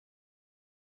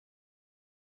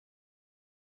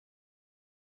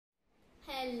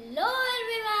Hello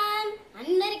everyone,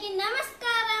 అందరికీ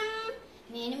నమస్కారం.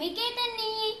 నేను మీ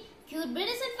కేతన్ని cute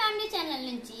brothers and family channel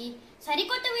నుంచి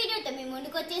సరికొత్త వీడియోతో మీ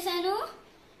ముందుకు వచ్చేసాను.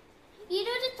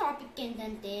 ఈరోజు టాపిక్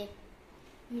ఏంటంటే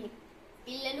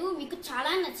పిల్లలు మీకు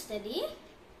చాలా నచ్చుతుంది.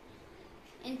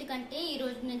 ఎందుకంటే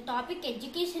ఈరోజు నేను టాపిక్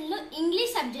ఎడ్యుకేషన్లో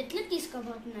ఇంగ్లీష్ సబ్జెక్ట్లో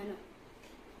తీసుకోబోతున్నాను.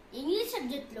 ఇంగ్లీష్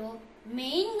సబ్జెక్ట్లో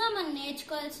మెయిన్గా మనం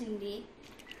నేర్చుకోవాల్సింది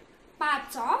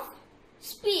పార్ట్స్ ఆఫ్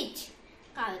స్పీచ్.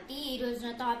 కాబట్టి ఈరోజు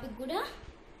నా టాపిక్ కూడా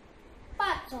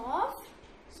parts of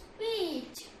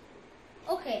speech.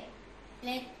 Okay,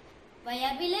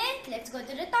 let's go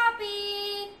to the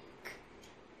topic.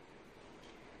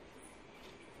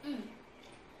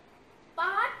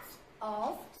 Parts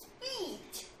of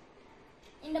speech.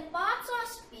 In the parts of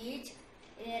speech,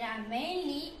 there are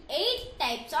mainly 8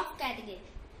 types of categories.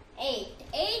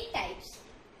 8 types.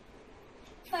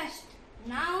 First,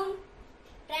 noun,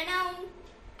 pronoun,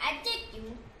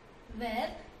 adjective,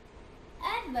 verb,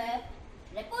 adverb,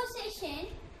 preposition,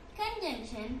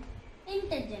 conjunction,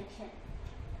 interjection.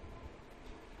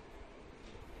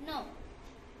 Now,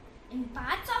 in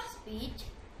parts of speech,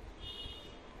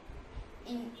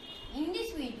 in this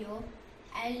video,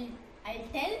 I'll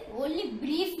tell only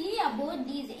briefly about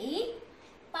these 8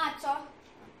 parts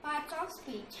of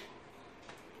speech.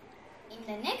 In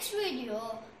the next video,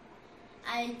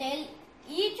 I'll tell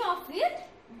each of it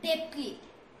depthly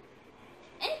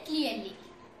and clearly.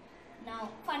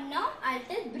 For now, I'll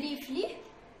tell briefly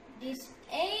these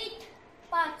 8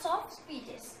 parts of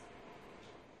speeches.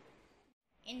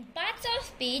 In parts of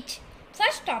speech,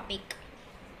 first topic,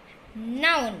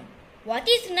 noun. What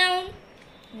is noun?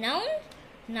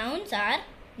 Nouns are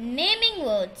naming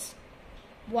words.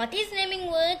 What is naming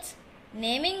words?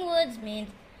 Naming words means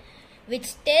which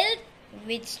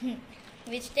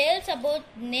tells about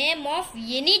name of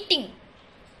anything,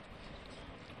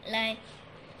 like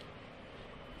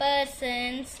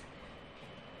persons,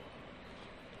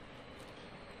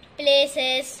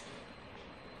 places,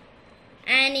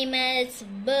 animals,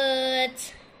 birds,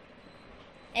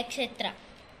 etc.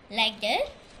 Like that,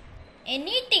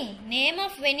 anything, name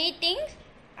of anything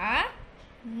are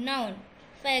noun.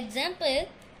 For example,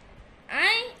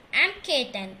 I am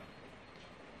Ketan.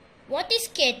 What is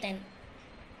Ketan?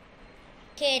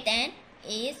 Ketan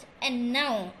is a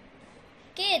noun.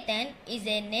 Ketan is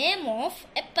a name of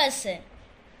a person.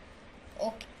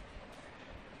 Okay,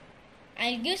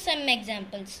 I'll give some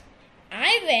examples.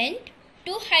 I went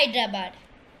to Hyderabad.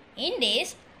 In this,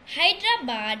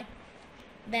 Hyderabad,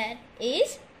 that is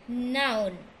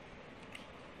noun.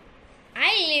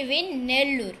 I live in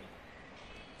Nellore.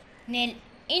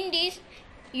 In this,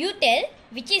 you tell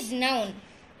which is noun.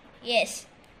 Yes,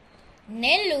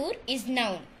 Nellore is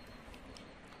noun.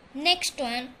 Next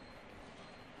one,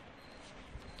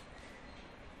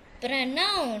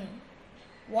 pronoun.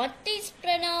 What is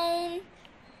pronoun?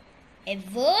 A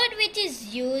word which is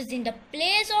used in the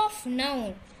place of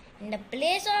noun. In the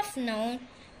place of noun,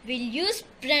 we'll use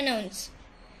pronouns.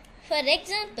 For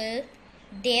example,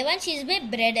 Devansh is my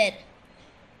brother.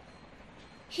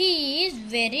 He is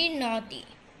very naughty.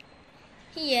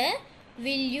 Here,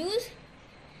 we'll use,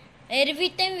 every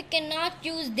time we cannot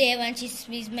use Devansh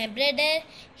is my brother,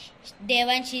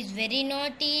 Devansh is very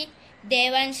naughty,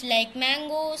 Devansh like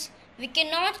mangoes. We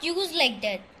cannot use like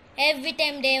that. Every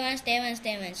time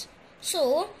Devansh. So,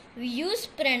 we use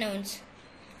pronouns.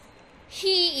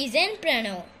 He is a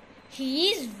pronoun. He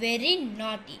is very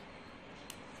naughty.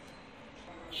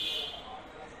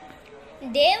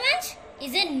 Devansh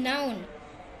is a noun.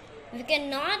 We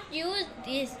cannot use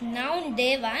this noun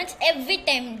Devansh every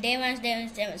time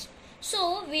Devansh. So,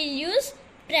 we'll use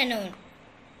pronoun.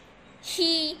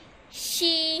 He,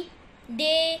 she,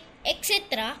 they,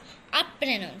 etc. are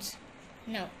pronouns.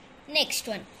 Now, next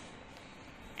one,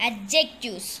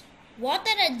 adjectives. What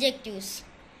are adjectives?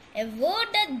 A word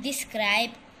that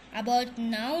describe about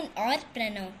noun or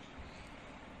pronoun.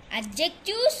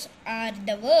 Adjectives are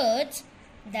the words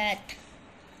that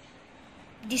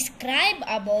describe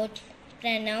about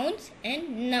pronouns and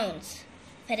nouns.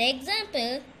 For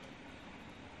example,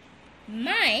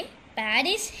 my pad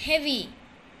is heavy.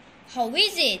 How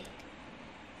is it?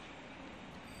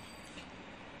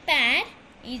 Pad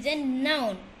is a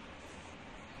noun.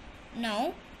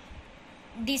 Now,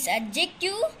 this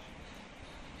adjective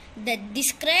that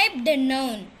describe the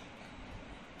noun,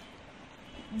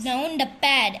 the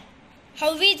pad.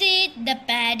 How is it? The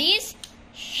pad is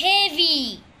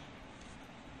heavy.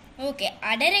 Okay,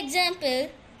 other example,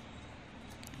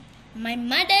 my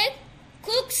mother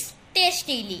cooks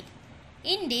tastily.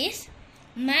 In this,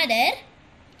 mother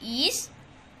is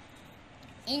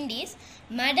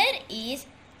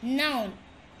noun.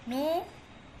 No,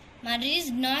 Mother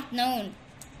is not noun.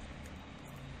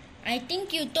 I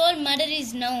think you told mother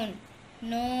is noun.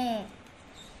 No.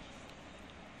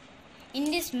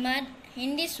 In this one,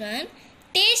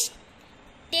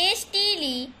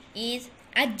 tastily is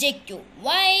adjective.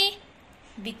 Why?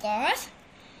 Because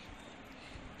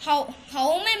how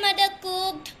my mother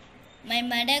cooked? My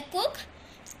mother cooked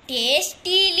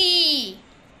tastily.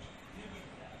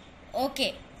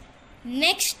 Okay.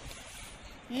 Next,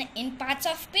 in parts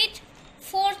of speech,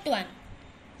 fourth one,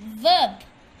 verb.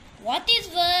 What is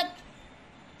verb?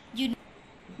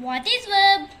 What is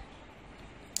verb?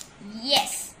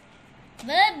 Yes,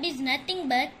 verb is nothing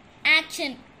but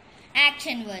action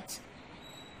words.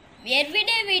 Every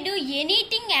day we do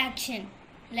anything action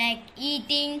like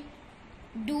eating,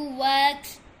 do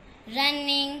works,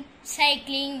 running,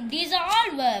 cycling. These are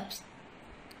all verbs.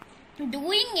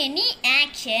 Doing any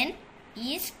action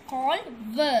is called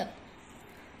verb.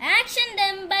 Action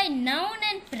done by noun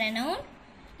and pronoun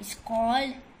is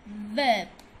called verb.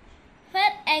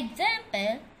 For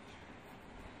example,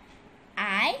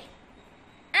 I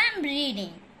am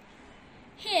reading.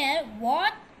 Here,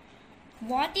 what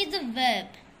is the verb?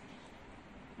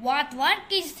 What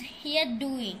work is here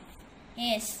doing?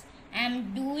 Yes, I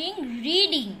am doing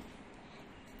reading.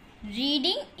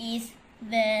 Reading is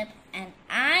verb and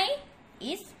I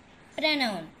is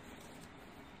pronoun.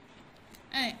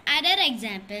 Other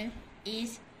example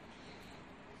is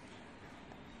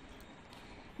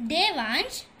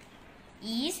Devansh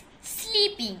is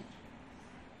sleeping.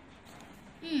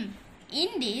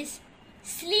 In this,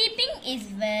 sleeping is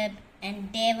verb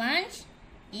and Devansh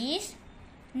is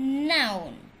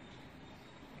noun.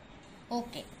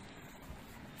 Okay.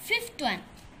 Fifth one,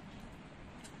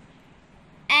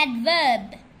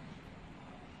 adverb.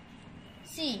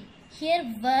 See, here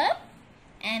verb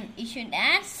and you should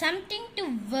add something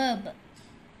to verb.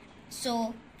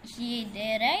 So, here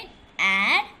they write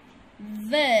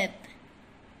adverb.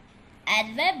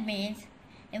 Adverb means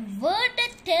a word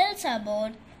that tells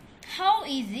about how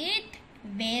is it,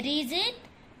 where is it,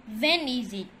 when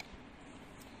is it.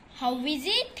 How is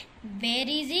it, where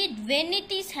is it, when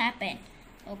it is happened.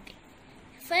 Okay.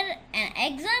 For an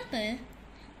example,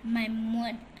 my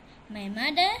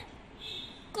mother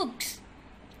cooks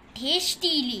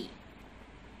tastily.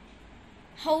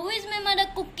 How is my mother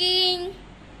cooking?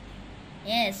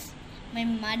 Yes, my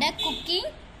mother cooking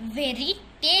very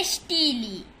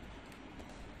tastily.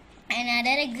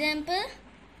 Another example,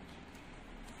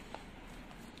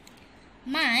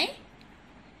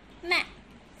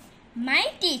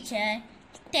 my teacher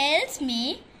tells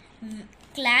me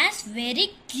class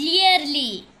very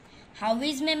clearly. How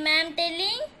is my ma'am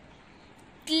telling?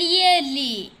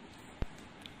 Clearly.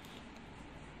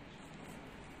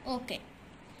 Okay.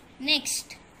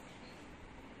 Next,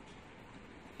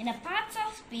 in the parts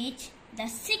of speech, the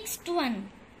sixth one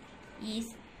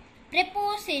is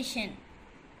preposition.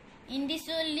 In this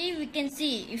only we can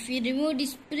see, if we remove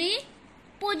this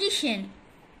preposition,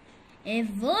 a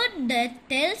word that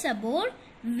tells about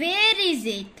where is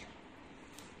it.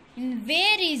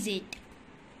 Where is it?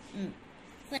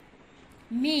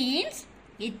 Means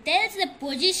it tells the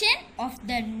position of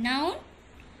the noun.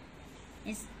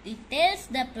 It tells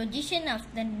the position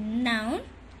of the noun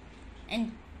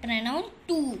and pronoun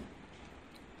too.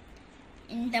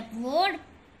 In the word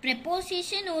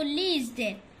preposition only is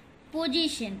there.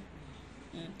 Position.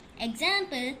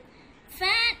 Example,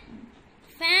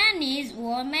 fan is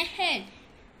over my head.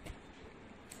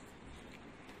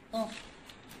 Oh.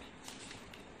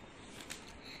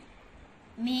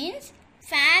 Means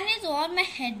fan is over my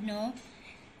head, no.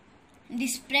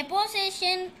 This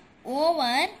preposition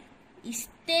over is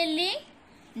telling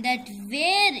that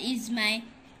where is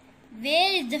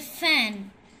the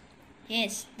fan.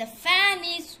 Yes, the fan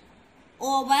is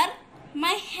over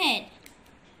my head.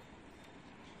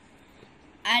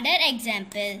 Other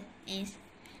example is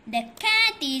the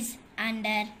cat is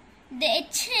under the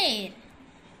chair.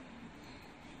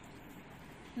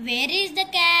 Where is the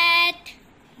cat?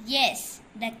 Yes,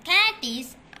 the cat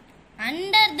is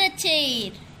under the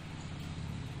chair.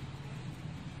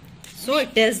 So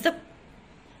it tells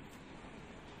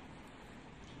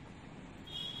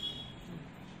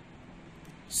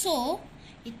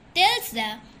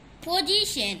the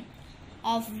position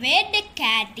of where the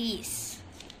cat is.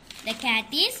 The cat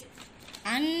is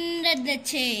under the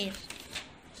chair.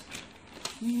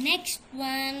 Next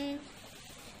one,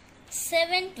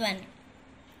 seventh one,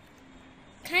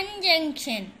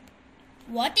 conjunction.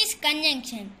 What is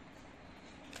conjunction?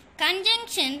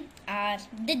 Conjunction are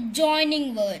the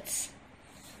joining words.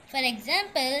 For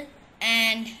example,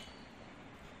 and,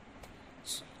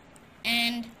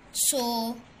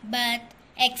 so, but,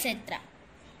 etc.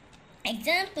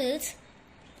 Examples: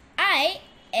 I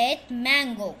ate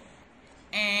mango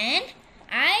and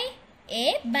I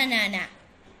ate banana.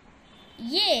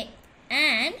 A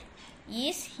and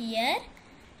is here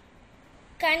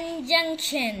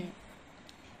conjunction,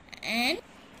 and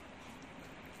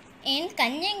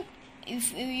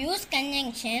if you use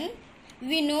conjunction,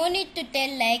 we no need to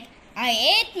tell like I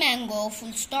ate mango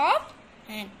full stop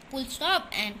and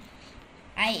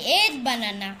I ate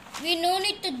banana. We no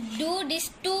need to do these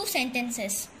two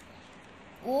sentences.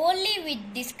 Only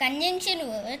with these conjunction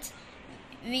words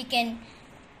we can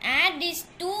add these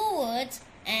two words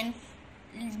and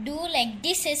do like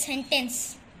this a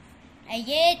sentence. I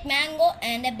ate mango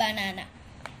and a banana.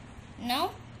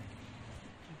 Now,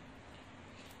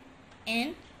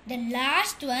 and the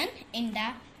last one in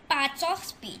the parts of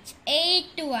speech,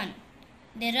 8th one.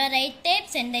 There are 8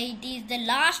 types and it is the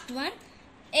last one,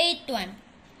 8th one.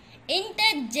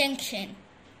 Interjunction.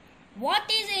 What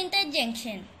is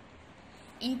interjunction?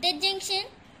 Interjunction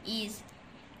is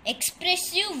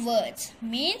expressive words,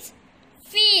 means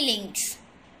feelings,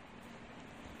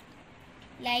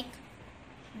 like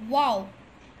wow,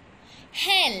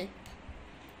 help,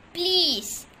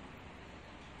 please,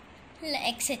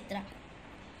 etc.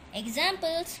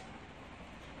 Examples: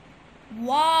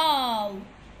 wow,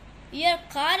 your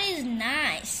car is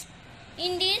nice.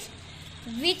 In this,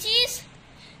 which is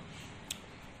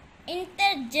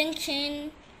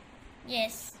interjunction?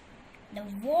 Yes, the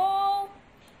wow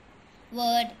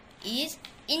word is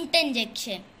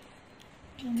interjunction.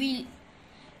 We'll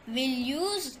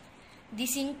use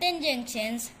these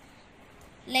interjunctions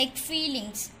like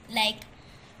feelings, like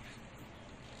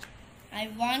I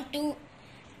want to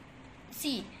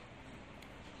see.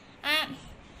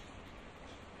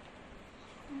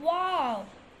 Wow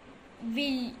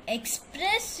will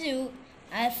express you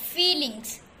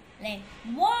feelings like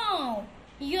wow,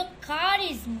 your car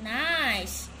is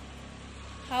nice.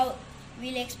 How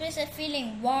will express a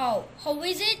feeling? Wow, how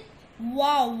is it?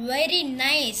 Wow, very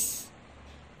nice.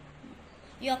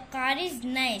 Your car is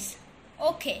nice.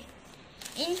 Okay.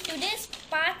 In today's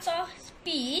parts of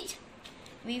speech,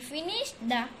 we finished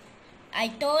I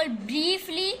told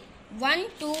briefly 1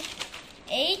 to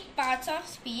 8 parts of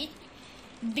speech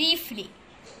briefly.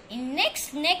 In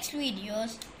next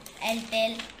videos, I'll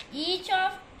tell each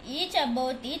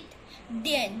about it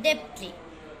depthly.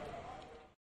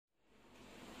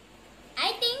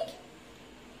 I think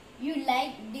do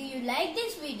you like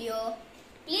this video?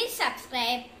 Please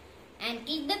subscribe and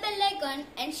click the bell icon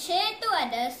and share to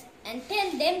others and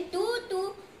tell them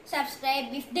to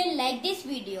subscribe if they like this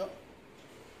video.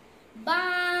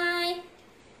 Bye.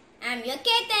 I'm your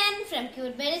Ketan from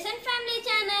Cute Berries and Family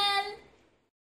Channel.